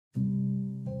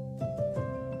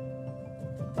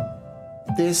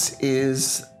This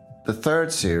is the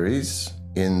third series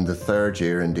in the third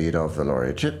year, indeed, of the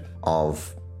Laureateship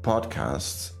of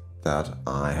podcasts that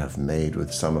I have made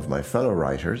with some of my fellow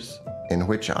writers, in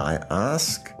which I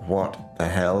ask what the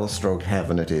hell stroke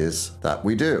heaven it is that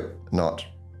we do. Not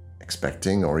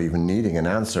expecting or even needing an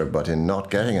answer, but in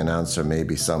not getting an answer,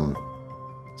 maybe some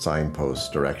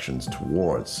signpost directions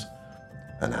towards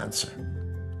an answer.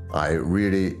 I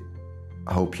really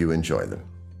hope you enjoy them.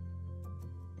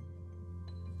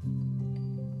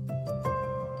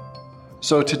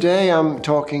 So today I'm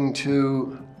talking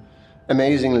to,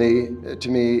 amazingly to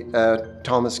me,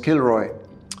 Thomas Kilroy,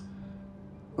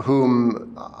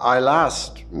 whom I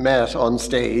last met on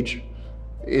stage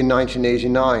in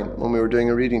 1989 when we were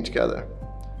doing a reading together.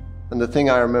 And the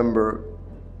thing I remember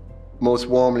most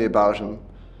warmly about him,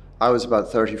 I was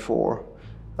about 34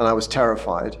 and I was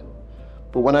terrified.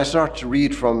 But when I started to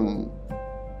read from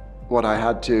what I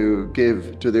had to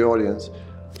give to the audience,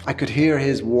 I could hear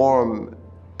his warm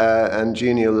and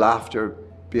genial laughter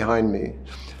behind me.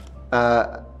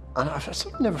 And I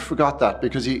sort of never forgot that,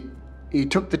 because he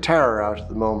took the terror out of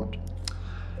the moment.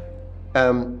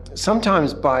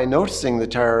 Sometimes by noticing the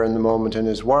terror in the moment in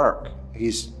his work,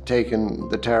 he's taken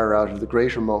the terror out of the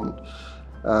greater moment.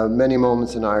 Many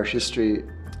moments in Irish history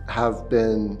have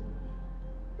been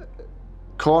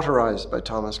cauterized by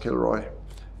Thomas Kilroy,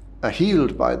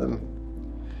 healed by them.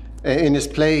 In his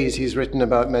plays, he's written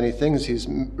about many things. He's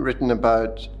written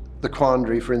about the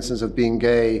quandary, for instance, of being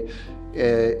gay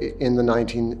in the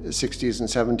 1960s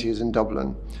and 70s in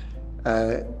Dublin.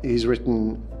 He's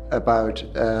written about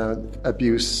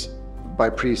abuse by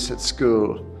priests at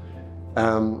school.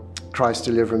 Christ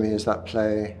Deliver Me is that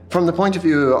play. From the point of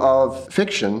view of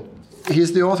fiction,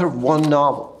 he's the author of one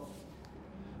novel.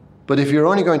 But if you're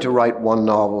only going to write one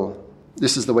novel,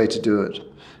 this is the way to do it.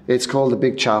 It's called The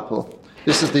Big Chapel.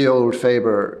 This is the old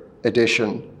Faber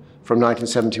edition from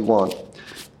 1971.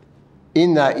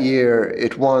 In that year,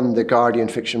 it won the Guardian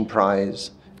Fiction Prize.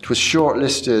 It was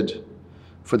shortlisted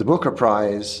for the Booker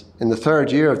Prize in the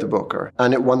third year of the Booker,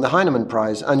 and it won the Heinemann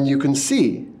Prize. And you can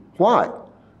see why.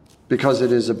 Because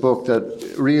it is a book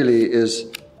that really is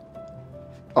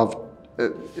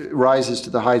rises to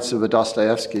the heights of a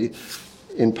Dostoevsky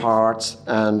in parts,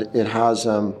 and it has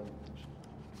a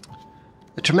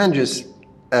tremendous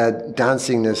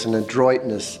dancingness and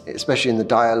adroitness, especially in the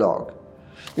dialogue.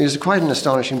 It is quite an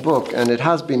astonishing book, and it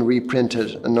has been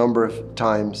reprinted a number of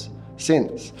times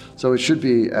since, so it should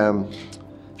be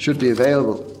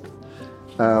available.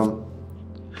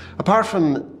 Apart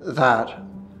from that,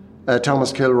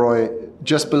 Thomas Kilroy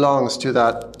just belongs to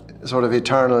that sort of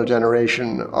eternal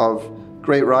generation of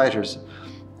great writers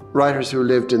who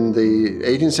lived in the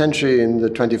 18th century, in the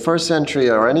 21st century,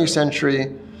 or any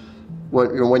century.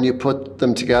 When you put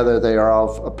them together, they are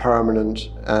of a permanent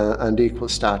and equal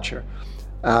stature.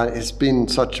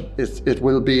 It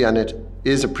will be, and it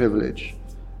is a privilege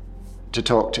to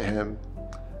talk to him,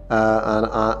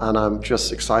 and I'm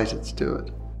just excited to do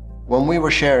it. When we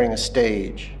were sharing a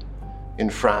stage in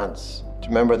France, do you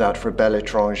remember that, for Belle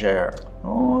Étrangère?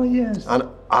 Oh, yes. And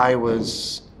I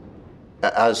was,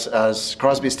 as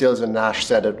Crosby, Stills and Nash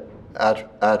said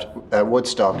at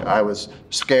Woodstock, I was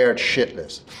scared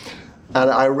shitless. And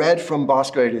I read from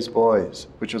Bosgrady's Boys,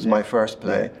 which was my first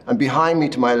play. And behind me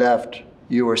to my left,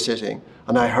 you were sitting.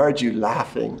 And I heard you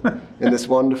laughing in this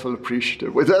wonderful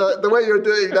appreciative, with the way you're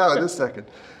doing now in this second.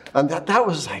 And that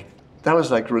was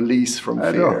like release from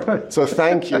fear. So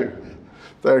thank you,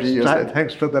 30 years later.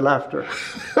 Thanks for the laughter.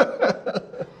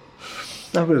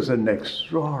 That was an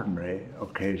extraordinary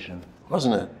occasion.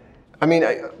 Wasn't it? I mean,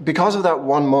 because of that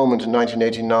one moment in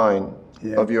 1989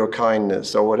 of your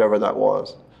kindness, or whatever that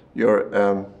was,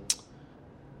 your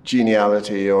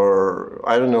geniality, or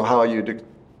I don't know how you'd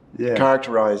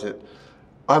characterize it.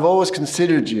 I've always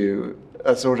considered you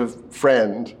a sort of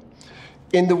friend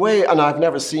in the way, and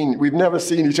we've never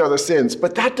seen each other since,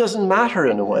 but that doesn't matter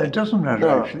in a way. It doesn't matter,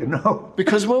 actually, no.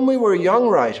 Because when we were young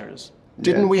writers,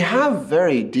 didn't we have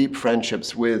very deep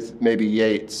friendships with maybe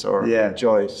Yeats or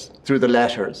Joyce through the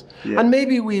letters? Yeah. And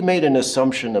maybe we made an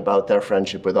assumption about their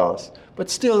friendship with us. But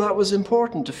still, that was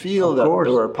important to feel that they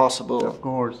were possible. Of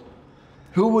course.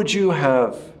 Who would you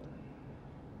have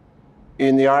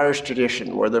in the Irish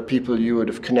tradition? Were there people you would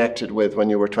have connected with when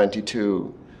you were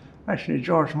 22? Actually,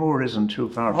 George Moore isn't too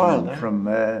far from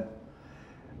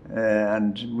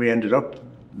and we ended up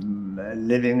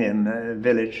living in a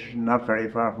village not very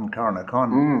far from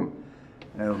Carnacon,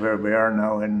 where we are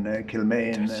now in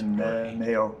Kilkenny and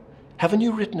Mayo. Haven't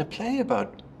you written a play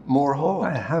about Moore Hall?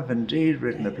 I have indeed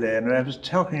written a play, and I was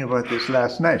talking about this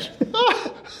last night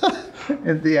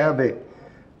in the Abbey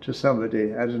to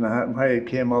somebody. I don't know why it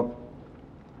came up,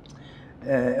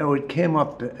 it came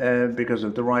up because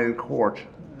of the Royal Court,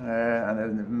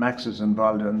 and Max is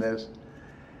involved in this.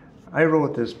 I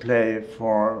wrote this play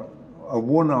for a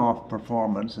one-off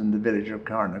performance in the village of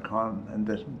Carnacon in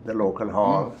the local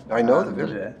hall. I know the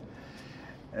village.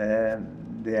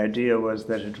 The idea was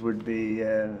that it would be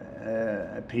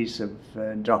a piece of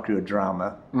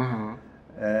docudrama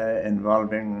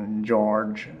involving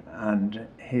George and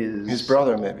his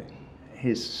brother, maybe.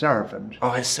 His servant.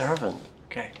 Oh, his servant.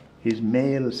 Okay. His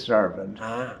male servant,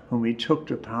 whom he took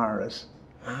to Paris.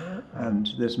 And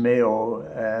this Mayo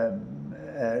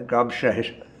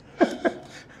gobshite.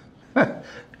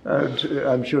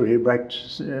 I'm sure he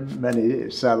wrecked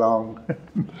many salon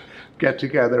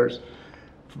get-togethers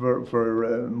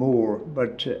for more,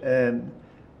 but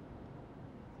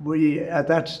we at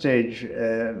that stage,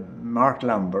 Mark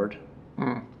Lambert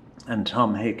and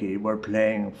Tom Hickey were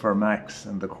playing for Max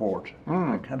in the court.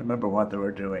 I can't remember what they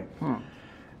were doing,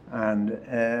 and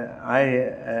I,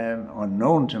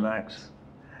 unknown to Max,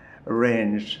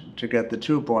 arranged to get the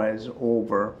two boys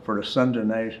over for a Sunday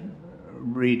night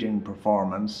reading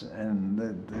performance in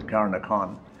the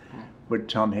Carnacon, with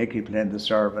Tom Hickey playing the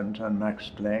servant and Max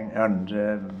playing, and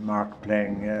Mark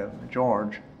playing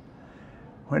George.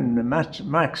 When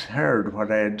Max heard what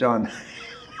I had done,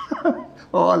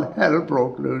 all hell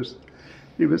broke loose.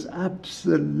 He was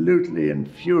absolutely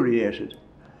infuriated.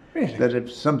 Really? That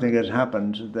if something had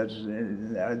happened,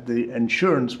 that the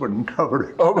insurance wouldn't cover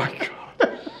it. Oh my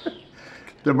God.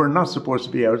 They were not supposed to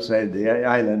be outside the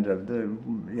island of the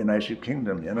United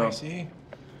Kingdom, you know. I see.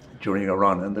 During a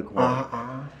run in the court.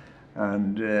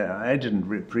 And I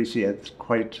didn't appreciate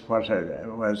quite what I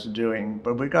was doing,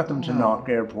 but we got them to Knock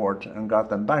Airport and got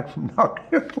them back from Knock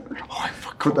Airport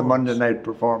for the Monday night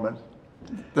performance.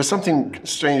 There's something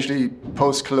strangely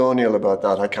post-colonial about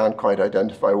that. I can't quite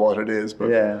identify what it is, but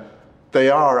they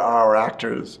are our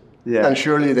actors. Yeah. And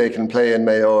surely they can play in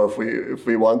Mayo if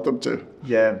we want them to.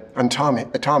 Yeah. And Tom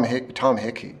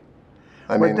Hickey.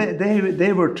 I mean, mean,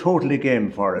 they were totally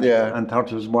game for it. Yeah. And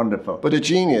thought it was wonderful. But a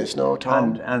genius, no,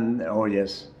 Tom? And oh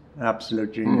yes,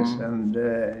 absolute genius. And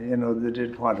you know, they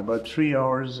did about 3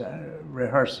 hours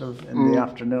rehearsal in the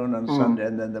afternoon on Sunday,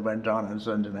 and then they went on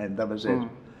Sunday night. That was it.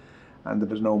 And there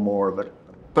was no more of it.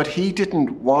 But he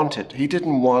didn't want it. He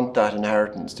didn't want that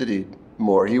inheritance, did he?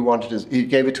 More. He wanted he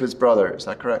gave it to his brother. Is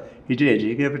that correct? He did.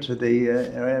 He gave it to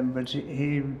the. But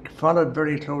he followed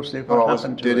very closely what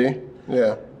happened to it. Did he?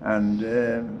 Yeah. And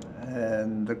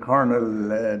the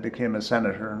colonel became a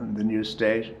senator in the new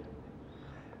state.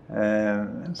 So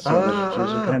it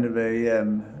was a kind of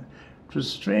it was a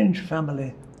strange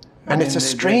family. And it's a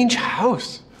strange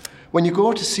house. When you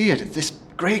go to see it, it's this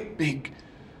great big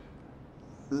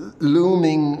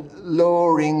looming,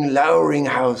 lowering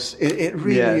house. It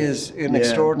really is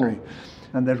extraordinary.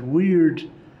 And that weird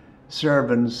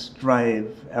servants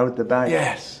drive out the back.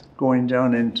 Yes. Going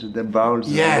down into the bowels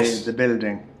of the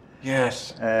building.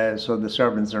 Yes. So the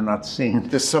servants are not seen.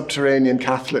 The subterranean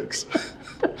Catholics.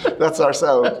 That's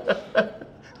ourselves.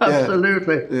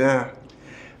 Absolutely. Yeah.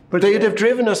 But they'd have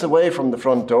driven us away from the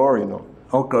front door, you know.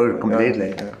 Oh, God, completely.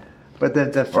 Yeah. But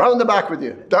round the back with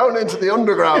you, down into the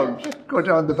underground. Go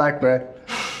down the back way.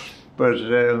 But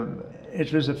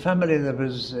it was a family that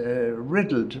was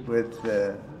riddled with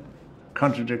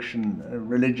contradiction,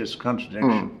 religious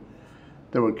contradiction.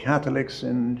 There were Catholics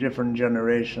in different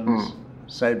generations,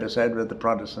 side by side with the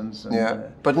Protestants. And,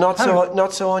 but not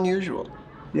so unusual.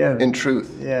 Yeah. In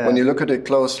truth, when you look at it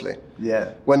closely.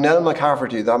 Yeah. When Nell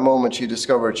McCafferty, that moment she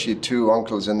discovered she had two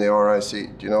uncles in the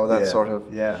RIC, do you know that sort of?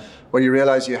 Yeah. Where you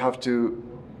realise you have to,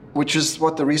 which is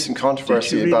what the recent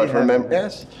controversy about her memory.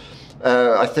 Yes.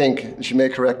 I think, she may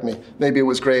correct me, maybe it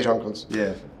was great uncles.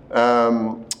 Yeah.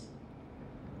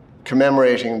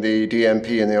 Commemorating the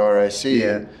DMP and the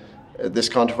RIC, this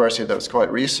controversy that was quite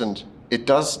recent,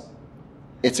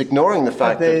 it's ignoring the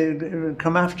fact that they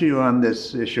come after you on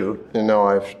this issue. No,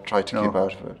 I've tried to keep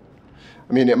out of it.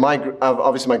 I mean,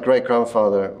 obviously my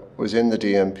great-grandfather was in the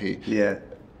DMP. Yeah.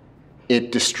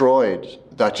 It destroyed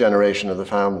that generation of the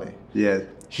family. Yeah.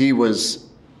 He was,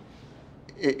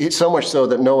 it's so much so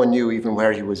that no one knew even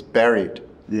where he was buried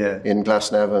in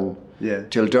Glasnevin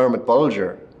till Dermot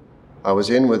Bulger. I was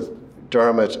in with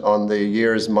Dermot on the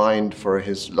year's mind for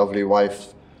his lovely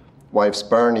wife's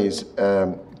Bernie's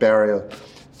burial,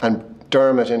 and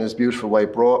Dermot in his beautiful way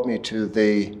brought me to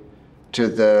the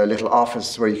little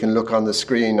office where you can look on the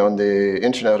screen on the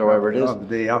internet or whatever it is. Of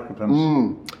the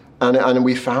occupants. And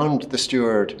we found the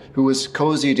steward who was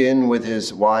cozied in with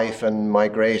his wife and my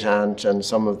great aunt and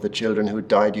some of the children who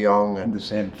died young. And the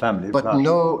same family. But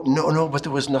but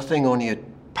there was nothing, only a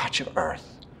patch of earth.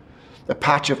 a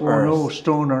patch of Or earth. no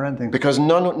stone or anything. Because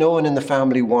no one in the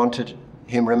family wanted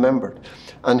him remembered.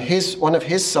 And one of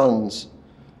his sons,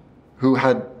 who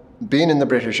had been in the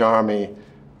British Army,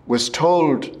 was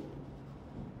told,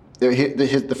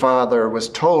 the father was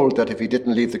told that if he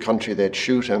didn't leave the country, they'd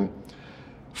shoot him,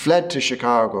 fled to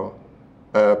Chicago,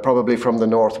 probably from the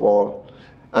North Wall.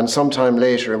 And sometime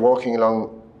later, walking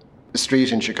along the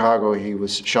street in Chicago, he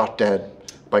was shot dead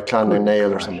by Callan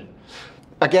nail or something.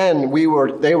 Again,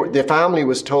 the family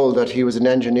was told that he was an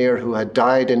engineer who had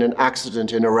died in an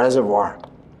accident in a reservoir.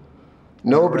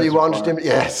 Nobody wanted him.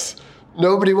 Yes,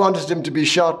 nobody wanted him to be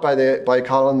shot by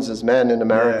Collins's men in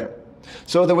America. Yeah.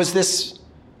 So there was this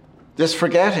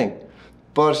forgetting.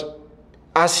 But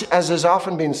as has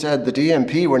often been said, the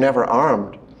DMP were never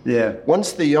armed. Yeah.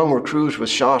 Once the young recruit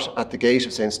was shot at the gate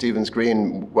of St. Stephen's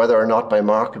Green, whether or not by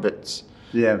Markovitz,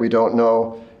 we don't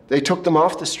know. They took them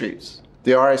off the streets.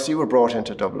 The RIC were brought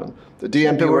into Dublin. The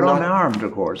DMP they were not unarmed,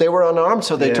 of course. They were unarmed,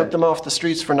 so they took them off the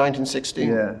streets for 1916.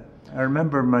 Yeah, I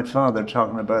remember my father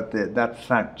talking about that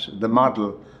fact, the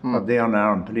model of the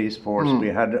unarmed police force. We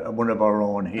had one of our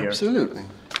own here. Absolutely.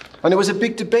 And it was a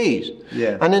big debate.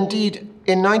 Yeah. And indeed,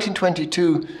 in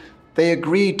 1922, they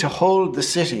agreed to hold the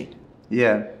city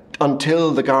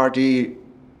until the Gardaí,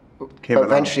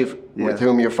 eventually with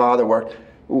whom your father worked,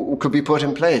 could be put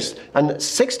in place. And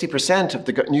 60% of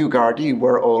the new Gardaí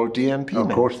were old DMP men. Of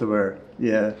course they were,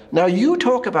 yeah. Now, you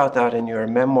talk about that in your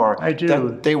memoir. I do.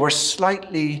 That they were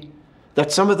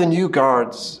that some of the new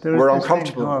guards were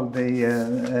uncomfortable. There was this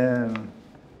thing called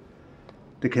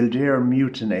the Kildare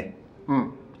Mutiny.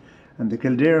 And the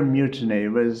Kildare Mutiny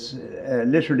was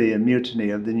literally a mutiny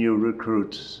of the new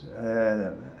recruits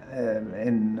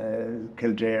in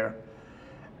Kildare.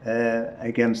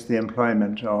 Against the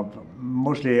employment of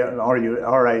mostly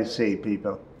RIC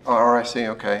people. RIC,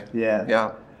 okay. Yeah.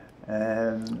 Yeah.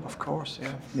 Of course,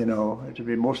 yeah. You know, it would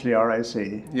be mostly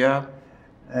RIC. Yeah.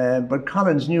 But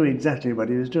Collins knew exactly what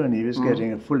he was doing. He was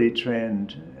getting a fully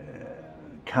trained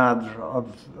cadre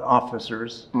of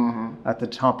officers at the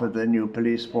top of the new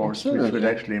police force, which would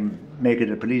actually make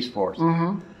it a police force.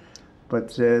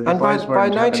 But and by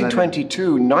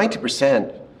 1922,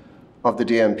 90% of the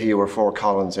DMP were for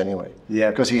Collins anyway.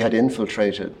 Yeah. Because he had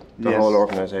infiltrated the whole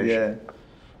organisation. Yeah.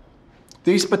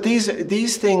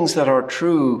 These things that are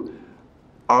true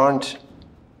aren't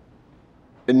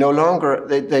no longer,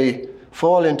 they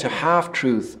fall into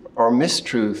half-truth or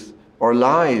mistruth or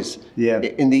lies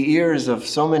in the ears of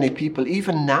so many people,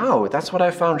 even now. That's what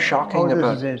I found shocking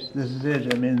about it. This is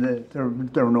it. I mean,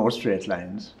 there are no straight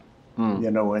lines, you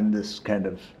know, in this kind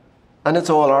of... And it's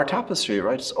all our tapestry,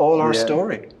 right? It's all our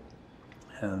story.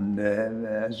 And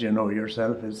as you know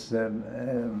yourself, it's a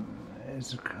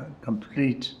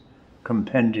complete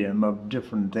compendium of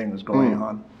different things going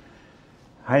on,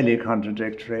 highly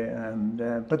contradictory, and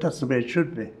but that's the way it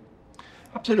should be.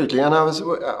 Absolutely, and I was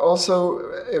also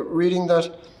reading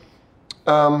that,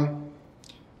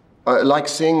 like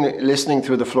listening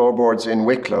through the floorboards in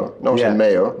Wicklow, not in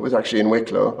Mayo. It was actually in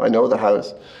Wicklow. I know the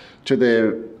house. To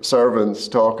the servants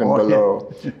talking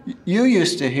below. Yeah. You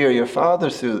used to hear your father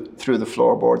through the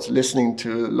floorboards listening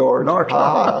to Lord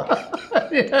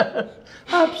Yeah,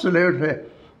 absolutely.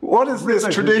 What is this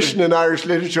tradition in Irish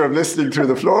literature of listening through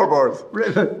the floorboards?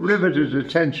 Riveted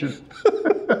attention.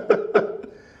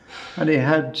 And he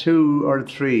had 2 or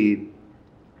 3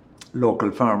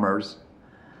 local farmers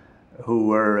who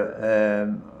were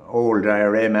old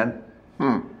IRA men.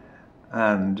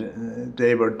 And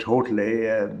they were totally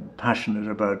passionate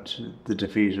about the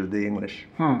defeat of the English.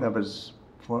 That was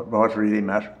what really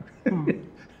mattered.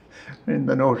 In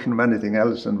the notion of anything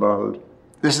else involved.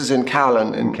 This is in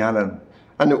Callan. In Callan.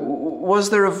 And was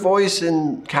there a voice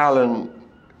in Callan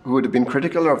who would have been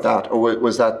critical of that, or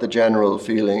was that the general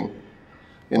feeling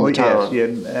in the town?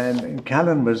 Yes,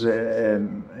 Callan was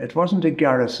it wasn't a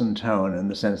garrison town in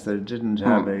the sense that it didn't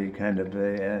have a kind of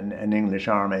an English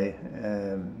army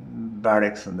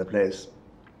barracks in the place,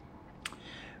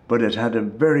 but it had a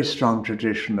very strong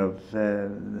tradition of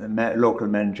local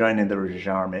men joining the British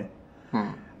Army,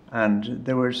 and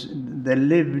they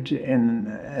lived in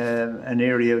an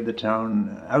area of the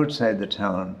town outside the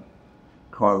town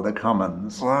called the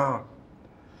Commons. Wow.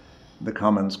 The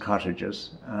Commons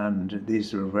cottages, and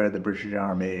these were where the British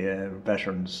Army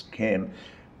veterans came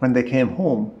when they came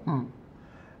home.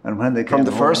 And when they came from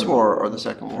the First War or the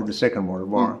Second War? For the Second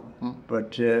World War.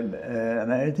 But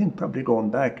and I think probably going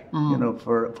back, you know,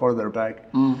 further back.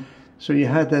 So you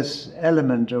had this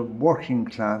element of working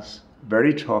class,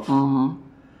 very tough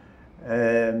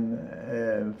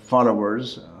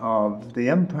followers of the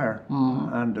empire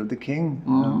and of the king,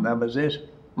 and that was it.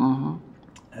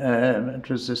 It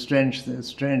was a strange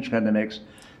kind of mix.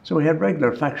 So we had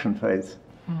regular faction fights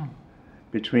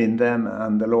between them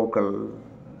and the local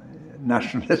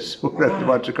nationalists, whatever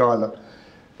what you call them.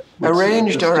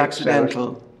 Arranged or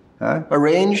accidental? Huh?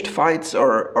 Arranged fights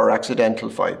or accidental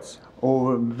fights?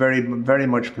 Oh, very, very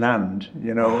much planned,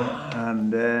 you know.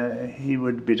 And he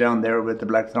would be down there with the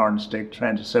blackthorn stick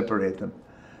trying to separate them.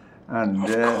 And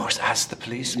of course, as the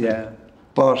policeman. yeah.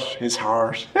 But his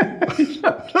heart.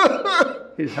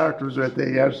 His heart was with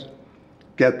the yes,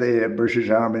 get the British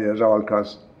Army at all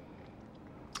costs.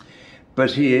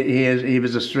 But he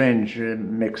was a strange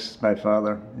mix, my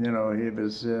father. You know, he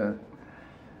was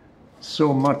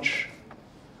so much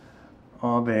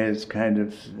of his kind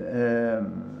of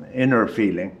inner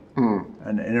feeling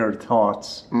and inner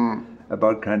thoughts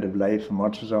about kind of life and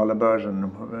what it was all about and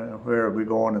where are we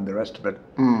going and the rest of it.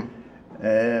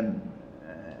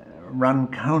 Ran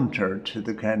counter to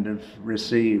the kind of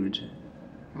received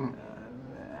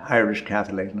Irish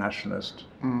Catholic nationalist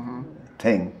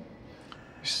thing.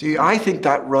 See, I think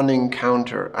that running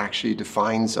counter actually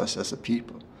defines us as a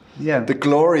people. Yeah. The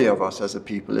glory of us as a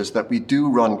people is that we do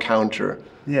run counter,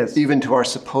 Yes. even to our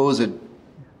supposed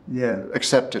Yeah.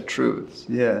 accepted truths.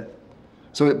 Yeah.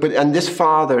 So, and this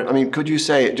father, I mean, could you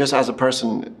say, just as a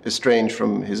person estranged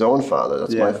from his own father,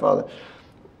 that's my father,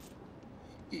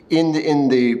 in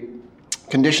the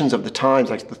conditions of the times,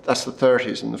 like that's the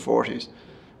 30s and the 40s,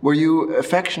 were you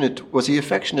affectionate? Was he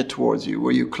affectionate towards you?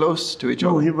 Were you close to each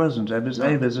other? No, he wasn't. I was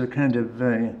a kind of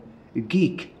a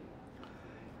geek.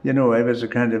 You know, I was a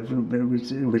kind of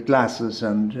with glasses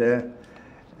and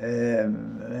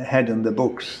head in the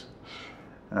books,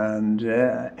 and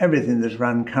everything that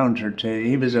ran counter to.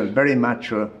 He was a very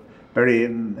macho, very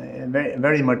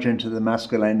much into the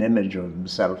masculine image of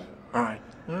himself. Right.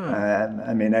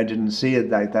 I mean, I didn't see it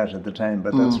like that at the time,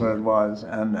 but that's what it was.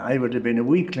 And I would have been a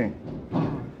weakling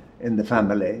in the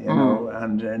family, you know,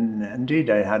 and indeed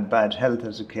I had bad health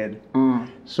as a kid.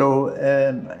 So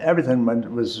everything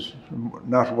was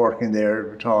not working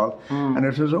there at all. And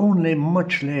it was only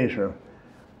much later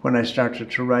when I started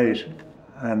to write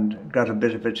and got a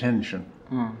bit of attention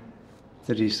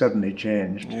that he suddenly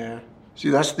changed. Yeah. See,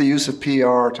 that's the use of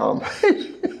PR, Tom.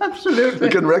 Absolutely.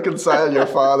 You can reconcile your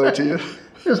father to you.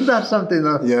 Isn't that something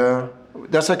that... Yeah.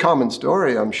 That's a common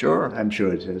story, I'm sure. I'm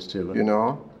sure it is too. You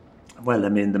know? Well, I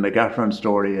mean, the McGaffron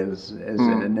story is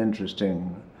an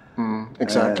interesting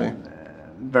exactly.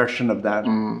 Version of that.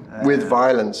 With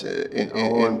violence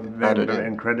added in.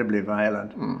 Incredibly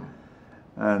violent.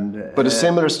 And but a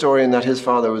similar story in that his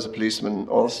father was a policeman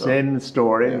also. Same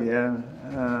story, yeah.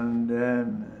 And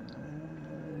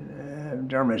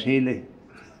Dermot Healy,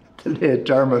 the late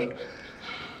Dermot,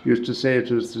 used to say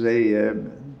it was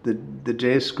the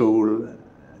day school,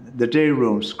 the day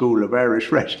room school of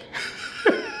Irish writing.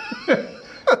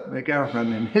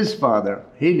 McGaffron and his father,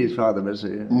 Healy's father, was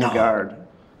a guard.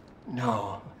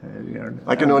 No.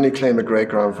 I can only claim a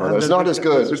great-grandfather. It's not as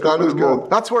good. It's not as good.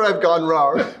 That's where I've gone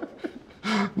wrong.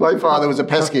 My father was a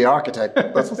pesky architect.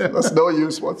 That's no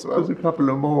use whatsoever. There's a couple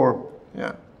of more.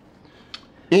 Yeah.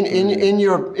 In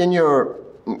your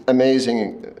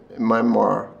amazing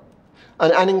memoir,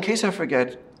 and in case I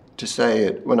forget to say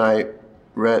it, when I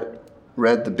read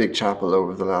The Big Chapel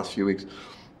over the last few weeks,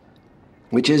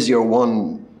 which is your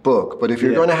one book, but if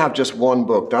you're going to have just one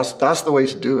book, that's the way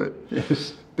to do it.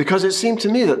 Yes. Because it seemed to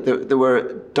me that there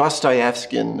were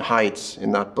Dostoevskian heights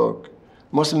in that book.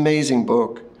 Most amazing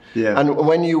book. Yeah. And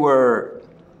when you were,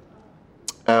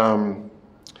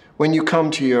 when you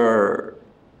come to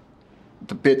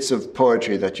the bits of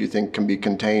poetry that you think can be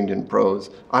contained in prose,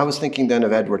 I was thinking then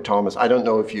of Edward Thomas. I don't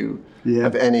know if you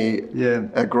have any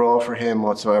graw for him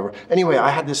whatsoever. Anyway, I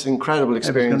had this incredible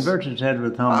experience. I was converted to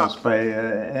Edward Thomas by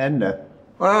Edna.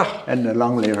 Edna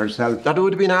Longley herself. That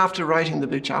would have been after writing The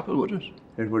Big Chapel, would it?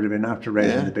 It would have been after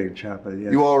writing The Big Chapel,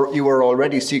 yes. You were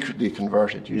already secretly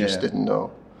converted, you just didn't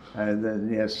know.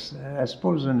 Yes, I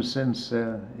suppose in a sense,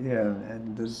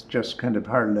 and there's just kind of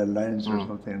parallel lines or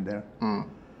something there.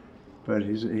 But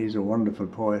he's a wonderful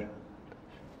poet.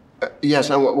 Yes,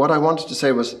 and what I wanted to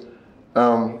say was,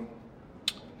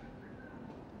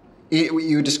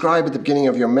 you describe at the beginning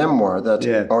of your memoir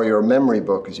that, or your memory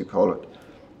book, as you call it,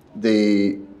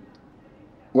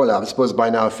 I suppose by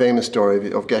now a famous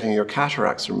story of getting your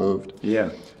cataracts removed. Yeah.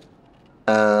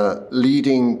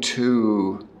 Leading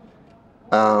to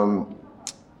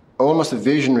almost a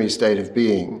visionary state of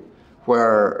being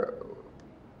where,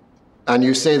 and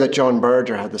you say that John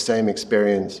Berger had the same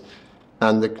experience,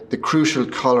 and the crucial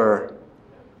colour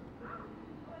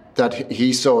that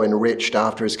he saw enriched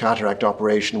after his cataract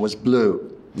operation was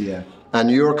blue. Yeah. And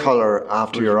your colour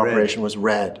after your red. operation was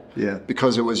red. Yeah.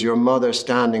 Because it was your mother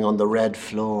standing on the red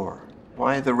floor.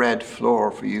 Why the red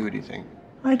floor for you, do you think?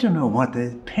 I don't know what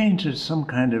they painted, some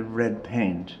kind of red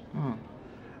paint.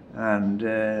 And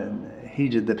he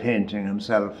did the painting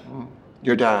himself.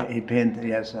 Your dad? He painted,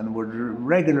 yes, and would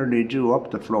regularly do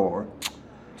up the floor.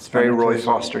 It's very Roy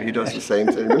Foster, he does the same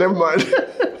thing. But never mind.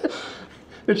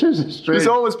 It is a strange. He's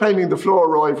always painting the floor,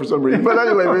 Roy, for some reason. But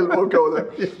anyway, we'll go there.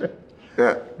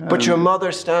 Yeah. But your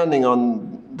mother standing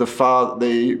on the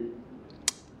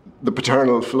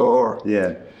paternal floor.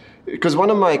 Yeah. Because one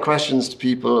of my questions to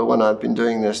people when I've been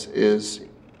doing this is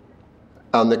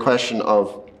on the question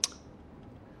of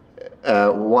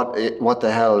what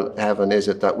the hell heaven is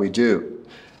it that we do?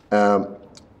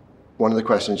 One of the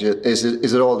questions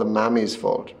is it all the mammy's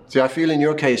fault? See, I feel in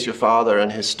your case, your father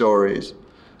and his stories,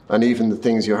 and even the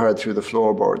things you heard through the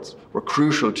floorboards, were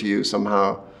crucial to you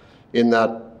somehow in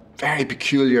that very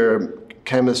peculiar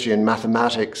chemistry and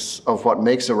mathematics of what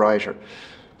makes a writer.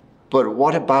 But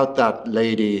what about that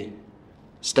lady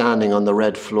standing on the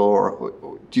red floor?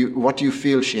 What do you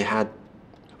feel she had?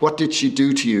 What did she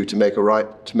do to you to make a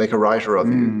writer of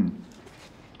you?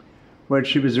 Well,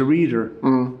 she was a reader.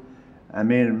 I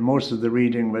mean, most of the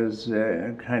reading was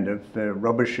kind of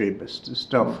rubbishy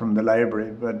stuff from the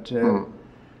library, but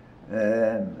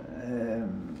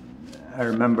I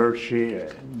remember she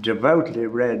devoutly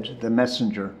read The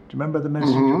Messenger. Do you remember The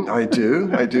Messenger? I do.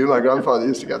 My grandfather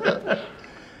used to get that.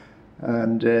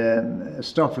 And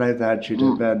stuff like that. She'd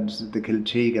have read the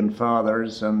Kilkenny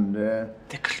Fathers and... the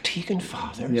Kilkenny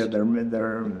Fathers? Yeah,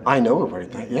 they're I know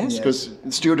about that, yes, because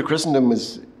Stewart of Christendom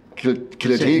was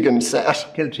Kilkenny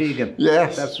set. Kilkenny.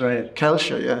 Yes. That's right.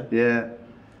 Kelshire, yeah. Yeah.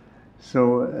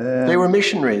 So... they were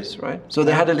missionaries, right? So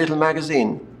they had a little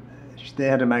magazine. They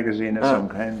had a magazine of some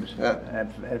kind,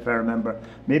 if I remember.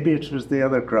 Maybe it was the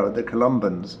other crowd, the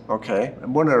Columbans. Okay.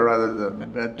 One or other of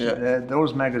them. But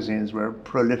those magazines were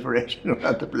proliferating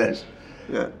at the place.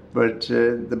 Yeah. But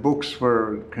the books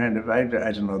were kind of, I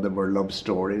don't know, they were love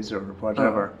stories or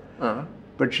whatever.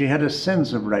 But she had a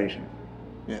sense of writing.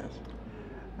 Yes.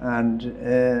 And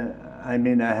I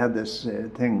mean, I had this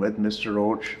thing with Mr.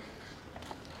 Roach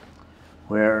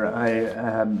where I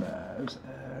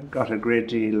got a great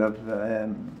deal of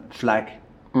flack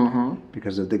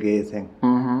because of the gay thing.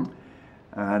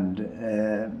 And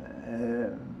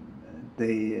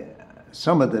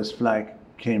some of this flack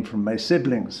came from my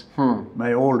siblings,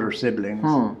 my older siblings,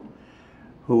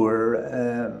 who were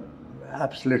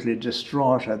absolutely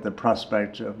distraught at the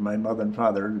prospect of my mother and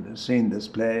father seeing this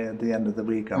play at the end of the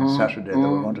week on Saturday. They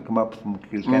were going to come up from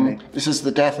Kilkenny. This is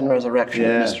the death and resurrection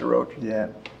of Mr. Roach. Yeah.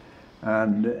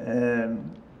 And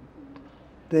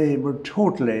they were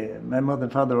my mother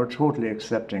and father were totally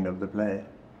accepting of the play.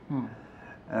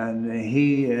 And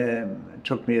he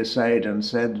took me aside and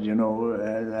said, you know,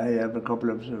 I have a couple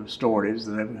of stories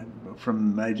that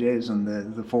from my days in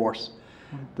the force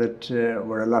that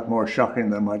were a lot more shocking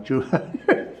than what you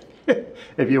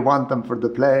if you want them for the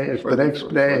play, for the next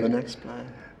play.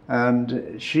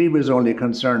 And she was only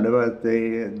concerned about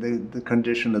the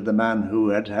condition of the man who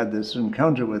had this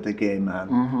encounter with a gay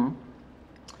man.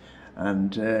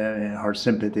 And her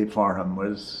sympathy for him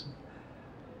was...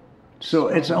 So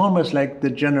it's almost like the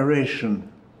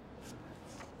generation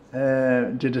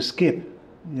did a skip.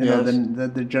 You know,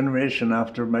 the generation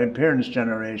after my parents'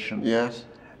 generation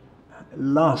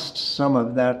lost some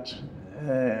of that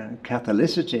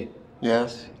Catholicity.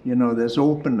 Yes. You know, this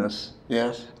openness.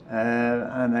 Yes.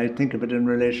 And I think of it in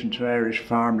relation to Irish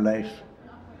farm life.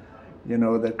 You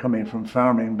know, they're coming from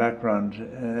farming background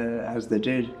as they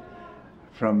did,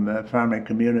 from a farming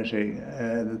community,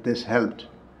 that this helped.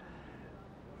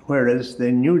 Whereas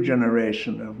the new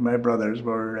generation of my brothers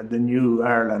were the new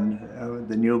Ireland,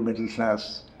 the new middle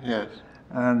class. Yes.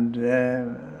 And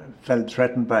felt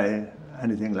threatened by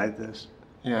anything like this.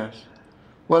 Yes.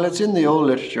 Well, it's in the old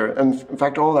literature, and in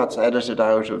fact, all that's edited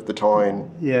out of the Táin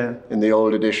in the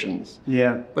old editions.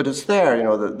 Yeah. But it's there, you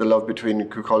know, the love between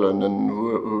Cullen and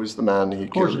who's the man he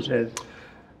killed. Of course it is.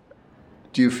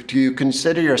 Do you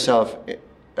consider yourself,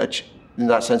 in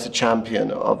that sense, a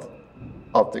champion of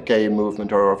the gay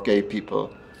movement or of gay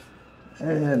people?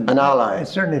 An ally? I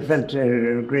certainly felt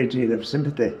a great deal of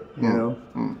sympathy, you know.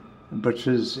 But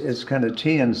it's kind of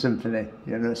tea and symphony,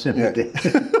 you know, sympathy.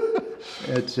 Yeah.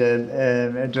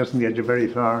 It doesn't get you very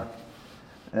far.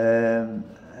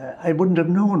 I wouldn't have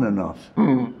known enough.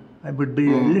 I would be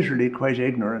literally quite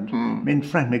ignorant. I mean,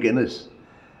 Frank McGuinness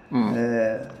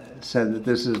said that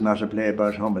this is not a play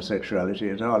about homosexuality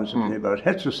at all. It's a play about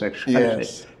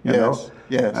heterosexuality. You know?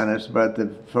 Yes. And it's about the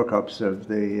fuck-ups of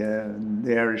the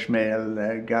Irish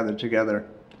male gathered together.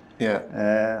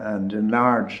 and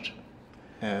enlarged.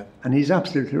 Yeah. And he's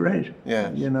absolutely right.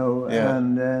 Yeah. You know, Yeah.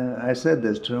 and I said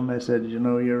this to him. I said, you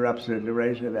know, you're absolutely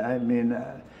right. I mean,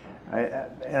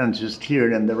 and it's just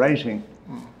clear in the writing.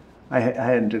 I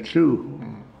hadn't a clue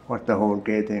what the whole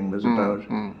gay thing was about,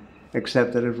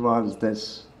 except that it was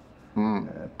this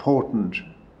potent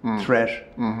threat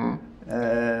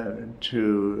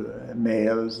to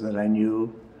males that I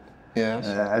knew, Yes.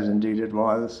 as indeed it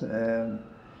was. I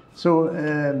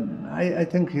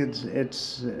think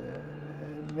it's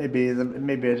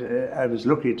I was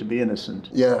lucky to be innocent.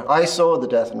 Yeah, I saw the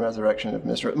Death and Resurrection of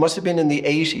Mr. It must have been in the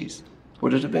 80s.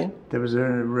 Would it have been? There was a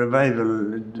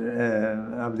revival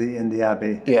in the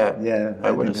Abbey. Yeah, yeah,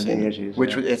 I would have in seen the it.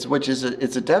 80s. Which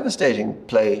is a devastating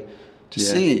play to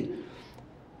see.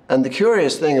 And the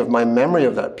curious thing of my memory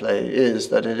of that play is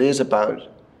that it is about,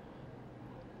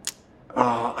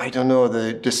 I don't know,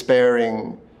 the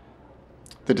despairing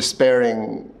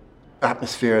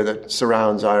atmosphere that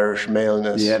surrounds Irish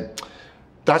maleness. Yeah.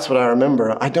 That's what I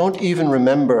remember. I don't even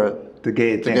remember the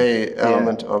gay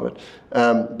element of it.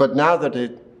 But now that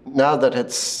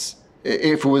it's,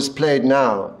 if it was played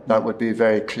now, that would be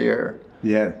very clear.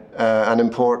 Yeah. An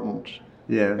important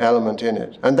element in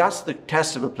it. And that's the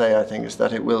test of a play, I think, is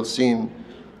that it will seem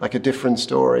like a different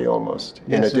story almost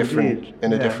in a different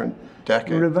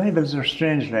decade. Revivals are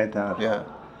strange like that. Yeah.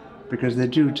 Because they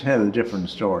do tell different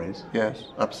stories. Yes,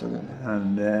 absolutely.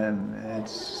 And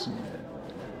it's...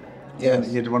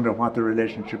 Yes. You'd wonder what the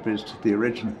relationship is to the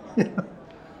original.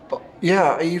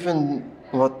 Yeah, even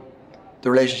what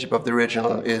the relationship of the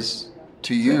original is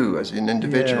to you as an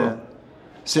individual. Yeah.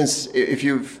 Since if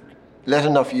you've let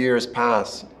enough years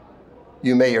pass,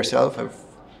 you may yourself have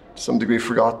to some degree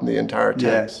forgotten the entire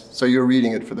text. Yes. So you're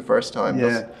reading it for the first time.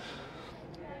 Yeah.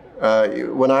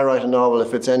 When I write a novel,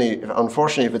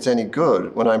 unfortunately, if it's any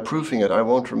good, when I'm proofing it, I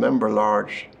won't remember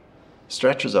large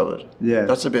stretches of it. Yeah.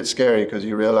 That's a bit scary because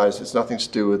you realize it's nothing to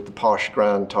do with the posh,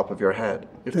 grand top of your head,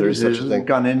 if there is such a thing.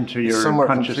 Gone into your it's somewhere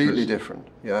consciousness. Completely different.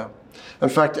 Yeah. In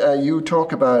fact, you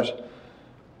talk about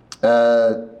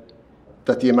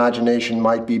that the imagination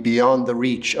might be beyond the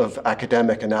reach of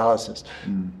academic analysis,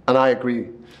 and I agree,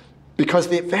 because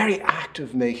the very act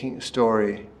of making a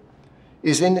story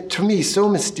is, to me, so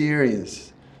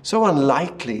mysterious, so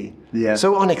unlikely,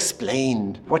 so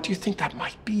unexplained. What do you think that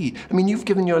might be? I mean, you've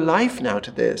given your life now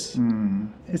to this.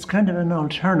 It's kind of an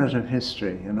alternative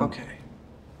history, you know. Okay.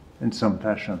 In some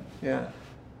fashion. Yeah.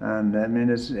 And I mean,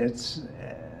 it's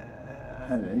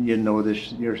you know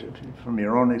this from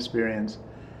your own experience.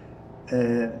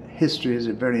 History is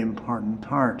a very important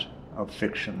part of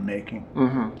fiction making.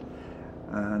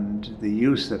 And the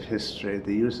use of history,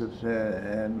 the use of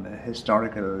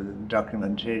historical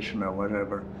documentation or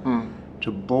whatever,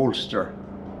 to bolster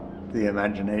the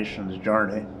imagination's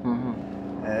journey,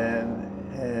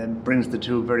 brings the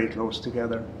two very close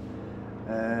together.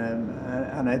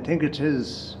 And I think it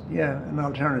is, an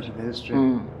alternative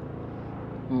history,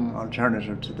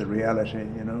 alternative to the reality,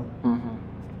 you know.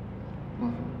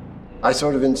 I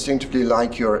sort of instinctively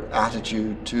like your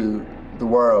attitude to the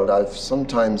world. I've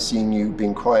sometimes seen you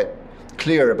being quite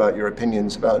clear about your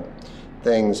opinions about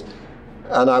things,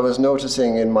 and I was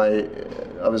noticing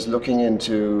I was looking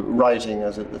into writing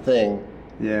as a thing.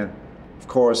 Yeah. Of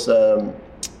course, the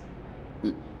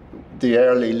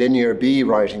early linear B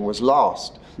writing was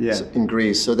lost in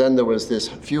Greece. So then there was this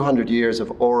few hundred years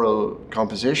of oral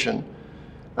composition,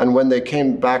 and when they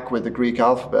came back with the Greek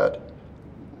alphabet,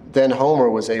 then Homer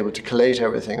was able to collate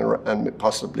everything and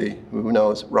possibly, who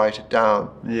knows, write it down.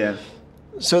 Yeah.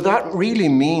 So that really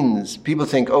means people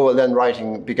think, oh, well, then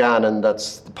writing began and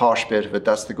that's the posh bit of it,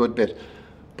 that's the good bit.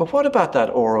 But what about that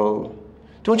oral?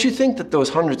 Don't you think that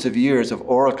those hundreds of years of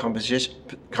oral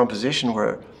composition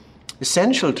were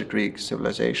essential to Greek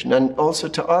civilization and also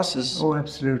to us as... Oh,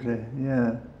 absolutely,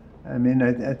 yeah. I mean,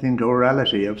 I think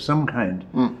orality of some kind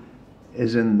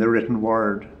is in the written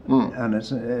word. And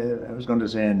it's, I was going to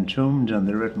say entombed in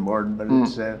the written word, but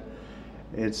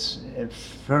it's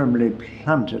firmly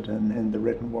planted in the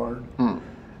written word,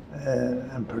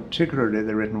 and particularly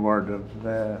the written word of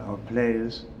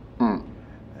plays,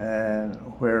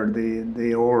 where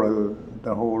the oral,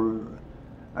 the whole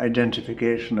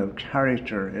identification of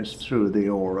character is through the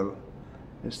oral,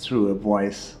 is through a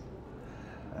voice,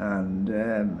 and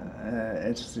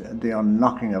it's the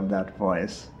unlocking of that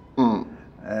voice.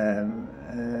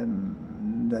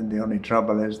 Then the only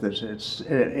trouble is that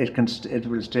it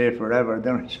will stay forever. The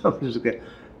only trouble is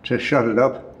to shut it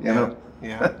up, you know.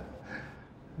 Yeah.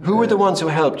 Who were the ones who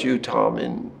helped you,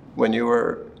 Tom, when you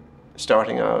were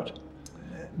starting out?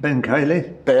 Ben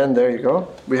Kiley. Ben, there you go.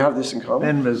 We have this in common.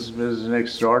 Ben was an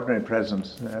extraordinary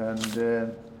presence,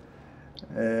 and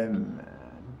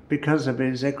because of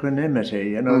his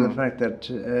equanimity, you know, the fact that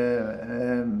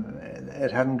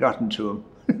it hadn't gotten to him.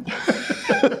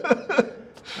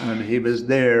 And he was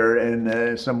there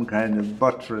in some kind of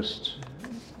buttressed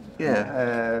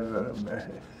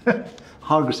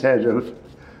hogshead of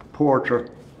porter.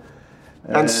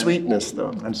 And sweetness,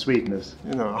 though. And sweetness.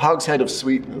 You know, a hogshead of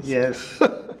sweetness. Yes.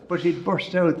 But he'd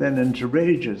burst out then into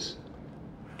rages.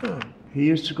 He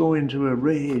used to go into a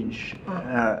rage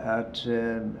at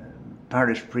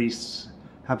parish priests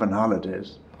having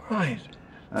holidays. Right.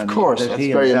 And of course, that that's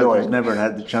he very himself annoying. has never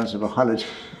had the chance of a holiday.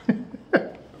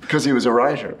 Because he was a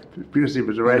writer. Because he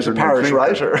was a writer. He was a parish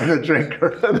writer. And a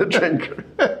drinker. And a drinker.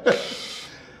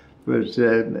 But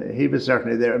he was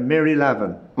certainly there. Mary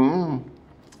Lavin.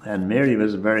 And Mary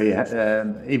was very,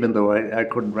 even though I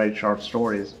couldn't write short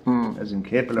stories, as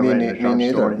incapable of writing a short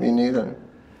story. Me neither.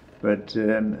 But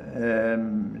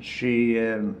she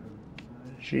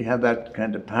had that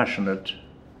kind of passionate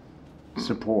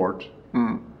support.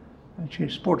 And she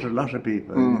supported a lot of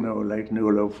people, you know, like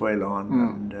Nuala O'Faolain.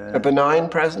 And, a benign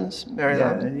presence, Mary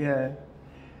Lavin. Yeah.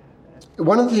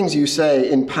 One of the things you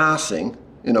say in passing,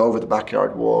 you know, over the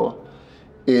backyard wall,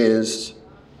 is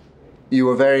you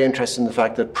were very interested in the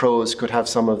fact that prose could have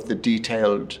some of the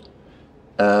detailed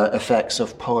effects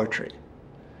of poetry.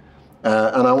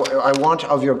 And I want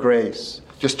of your grace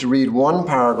just to read one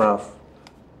paragraph,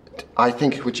 I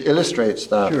think, which illustrates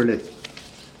that. Surely.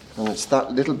 And it's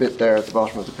that little bit there at the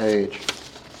bottom of the page.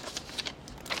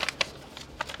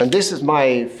 And this is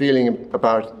my feeling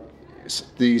about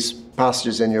these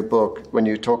passages in your book, when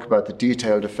you talk about the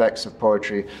detailed effects of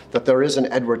poetry, that there is an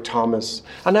Edward Thomas.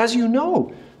 And as you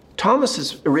know,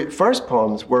 Thomas's first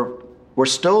poems were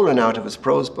stolen out of his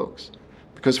prose books.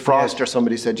 Because Frost or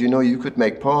somebody said, you know, you could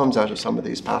make poems out of some of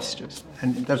these passages.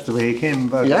 And that's the way he came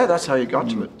about it. Yeah, that's how you got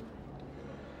to it.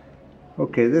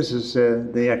 Okay, this is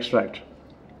the extract.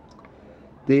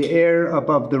 The air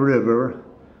above the river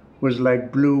was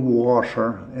like blue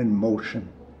water in motion.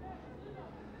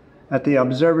 At the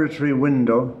observatory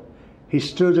window, he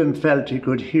stood and felt he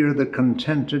could hear the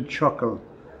contented chuckle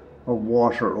of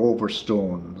water over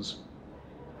stones.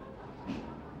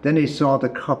 Then he saw the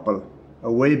couple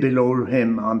away below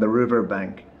him on the river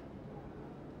bank.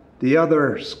 The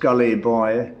other Scully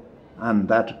boy and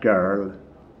that girl,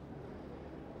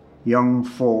 young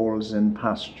foals in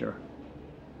pasture.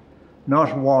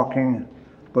 Not walking,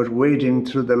 but wading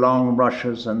through the long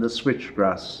rushes and the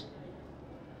switchgrass.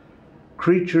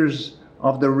 Creatures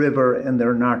of the river in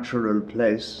their natural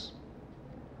place.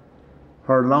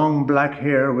 Her long black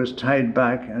hair was tied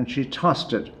back and she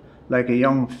tossed it like a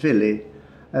young filly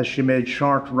as she made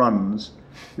short runs,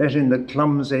 letting the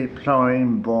clumsy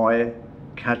ploughing boy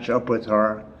catch up with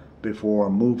her before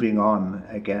moving on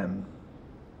again.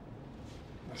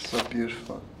 That's so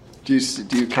beautiful. Do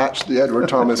you catch the Edward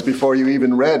Thomas before you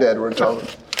even read Edward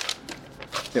Thomas?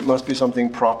 It must be something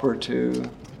proper to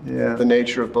the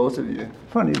nature of both of you.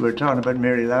 Funny, we're talking about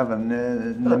Mary Lavin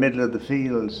in the middle of the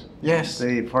fields. Yes.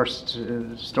 The first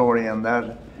story on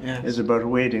that is about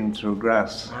wading through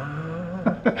grass.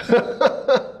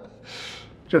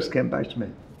 Just came back to me.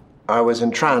 I was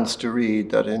entranced to read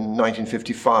that in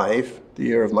 1955, the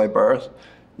year of my birth,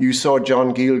 you saw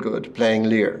John Gielgud playing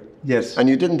Lear. Yes. And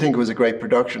you didn't think it was a great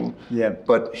production. Yeah.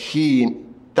 But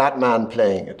that man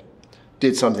playing it,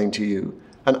 did something to you.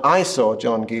 And I saw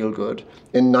John Gielgud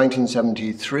in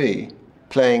 1973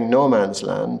 playing No Man's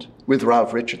Land with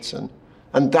Ralph Richardson.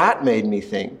 And that made me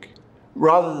think,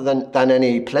 rather than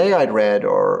any play I'd read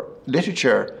or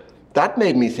literature, that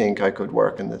made me think I could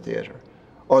work in the theatre.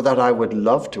 Or that I would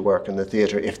love to work in the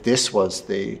theatre if this was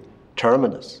the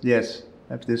terminus. Yes,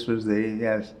 if this was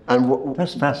the, And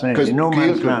that's fascinating. No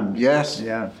Man's Land. Yes.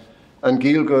 Yeah. And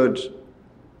Gielgud,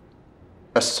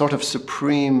 a sort of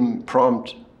supreme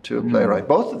prompt to a playwright.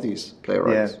 Both of these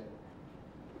playwrights. Yeah.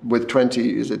 With 20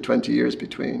 years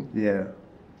between? Yeah.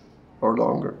 Or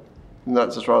longer. And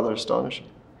that's just rather astonishing.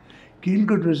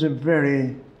 Gielgud was a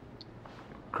very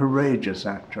courageous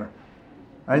actor.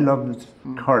 I loved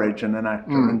courage in an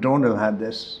actor, and Donal had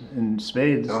this in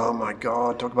spades. Oh my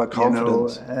God, talk about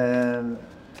confidence. You know,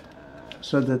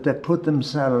 so that they put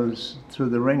themselves through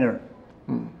the ringer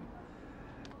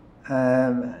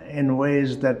in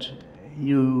ways that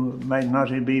you might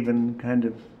not have even kind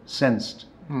of sensed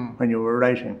when you were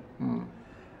writing.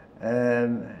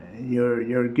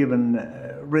 You're given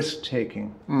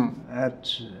risk-taking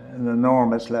at an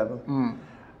enormous level.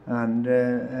 And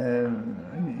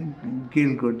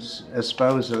Gielgud's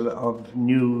espousal of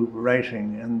new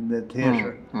writing in the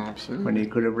theatre, when he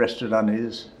could have rested on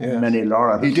his many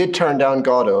laurels. He did turn down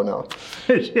Godot now.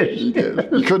 He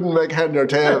did. He couldn't make head nor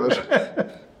tail of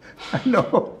it. I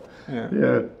know.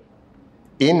 Yeah.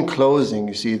 In closing,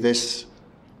 you see, this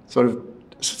sort of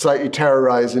slightly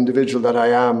terrorized individual that I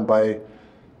am by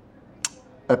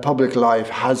a public life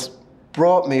has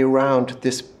brought me around to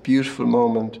this beautiful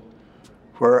moment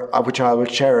which I will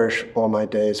cherish all my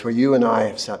days, where you and I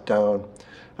have sat down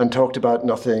and talked about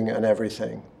nothing and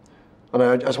everything. And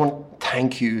I just want to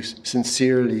thank you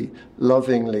sincerely,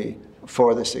 lovingly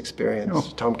for this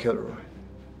experience, Tom Kilroy.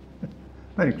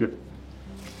 Thank you.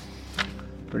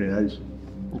 Pretty nice.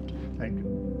 Thank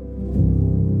you.